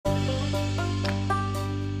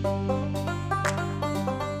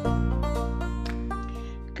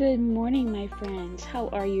Good morning, my friends. How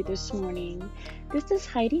are you this morning? This is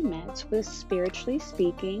Heidi Metz with Spiritually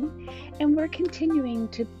Speaking, and we're continuing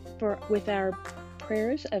with our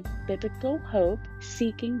prayers of biblical hope,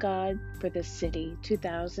 seeking God for the city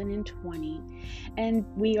 2020. And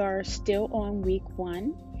we are still on week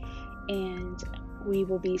 1, and we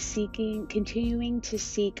will be continuing to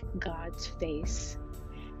seek God's face.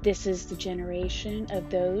 This is the generation of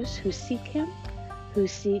those who seek Him, who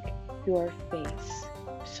seek your face.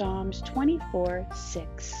 Psalms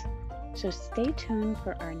 24:6. So stay tuned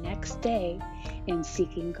for our next day in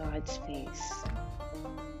seeking God's face.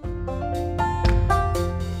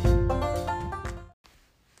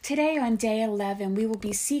 Today on day 11, we will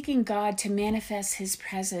be seeking God to manifest His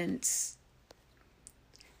presence.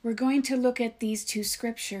 We're going to look at these two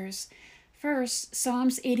scriptures. First,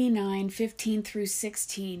 Psalms 89:15 through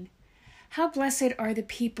 16. How blessed are the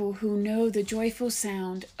people who know the joyful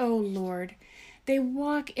sound, O Lord. They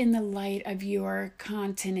walk in the light of your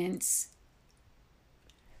countenance.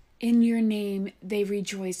 In your name they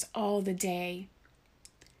rejoice all the day.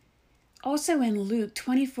 Also in Luke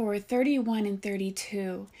 24:31 and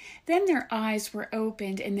 32, then their eyes were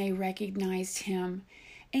opened and they recognized him.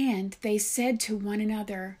 And they said to one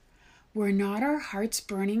another, were not our hearts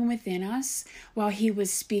burning within us while he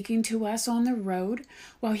was speaking to us on the road,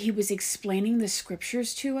 while he was explaining the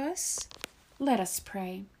scriptures to us? Let us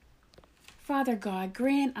pray. Father God,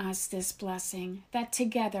 grant us this blessing, that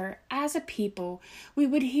together, as a people, we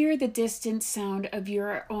would hear the distant sound of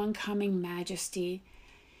your oncoming majesty.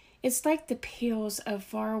 It's like the peals of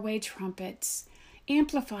faraway trumpets.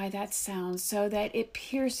 Amplify that sound so that it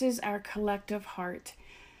pierces our collective heart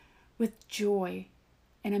with joy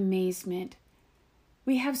and amazement.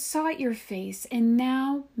 We have sought your face, and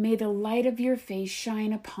now may the light of your face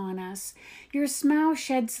shine upon us. Your smile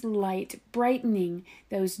sheds light, brightening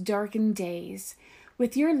those darkened days.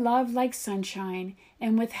 With your love like sunshine,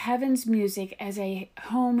 and with heaven's music as a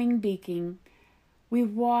homing beacon, we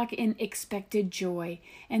walk in expected joy,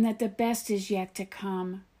 and that the best is yet to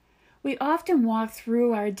come. We often walk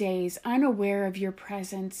through our days unaware of your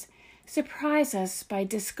presence. Surprise us by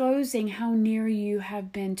disclosing how near you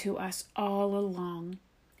have been to us all along.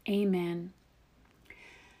 Amen.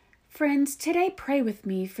 Friends, today pray with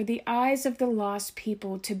me for the eyes of the lost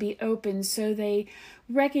people to be opened so they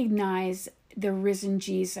recognize the risen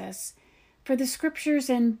Jesus, for the scriptures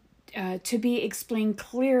and to be explained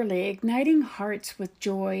clearly, igniting hearts with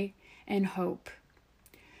joy and hope.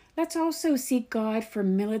 Let's also seek God for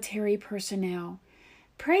military personnel.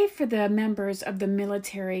 Pray for the members of the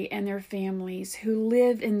military and their families who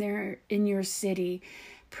live in your city.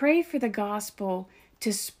 Pray for the gospel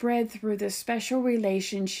to spread through the special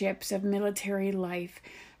relationships of military life,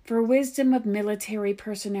 for wisdom of military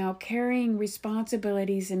personnel carrying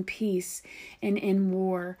responsibilities in peace and in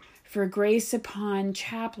war, for grace upon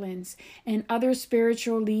chaplains and other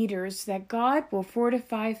spiritual leaders, that God will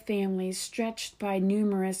fortify families stretched by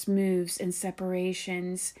numerous moves and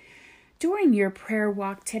separations. During your prayer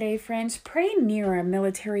walk today, friends, pray near a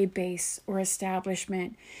military base or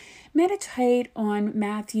establishment. Meditate on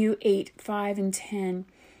Matthew 8:5 and 10.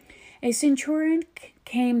 A centurion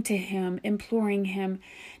came to him, imploring him.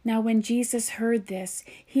 Now when Jesus heard this,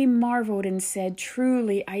 he marveled and said,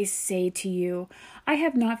 truly I say to you, I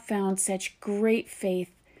have not found such great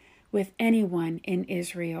faith with anyone in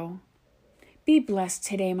Israel. Be blessed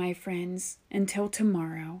today, my friends. Until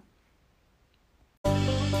tomorrow.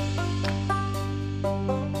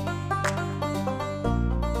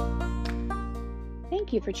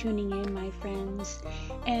 Thank you for tuning in, my friends,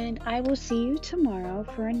 and I will see you tomorrow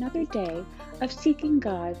for another day of seeking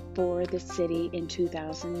God for the city in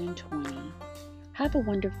 2020. Have a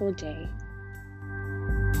wonderful day.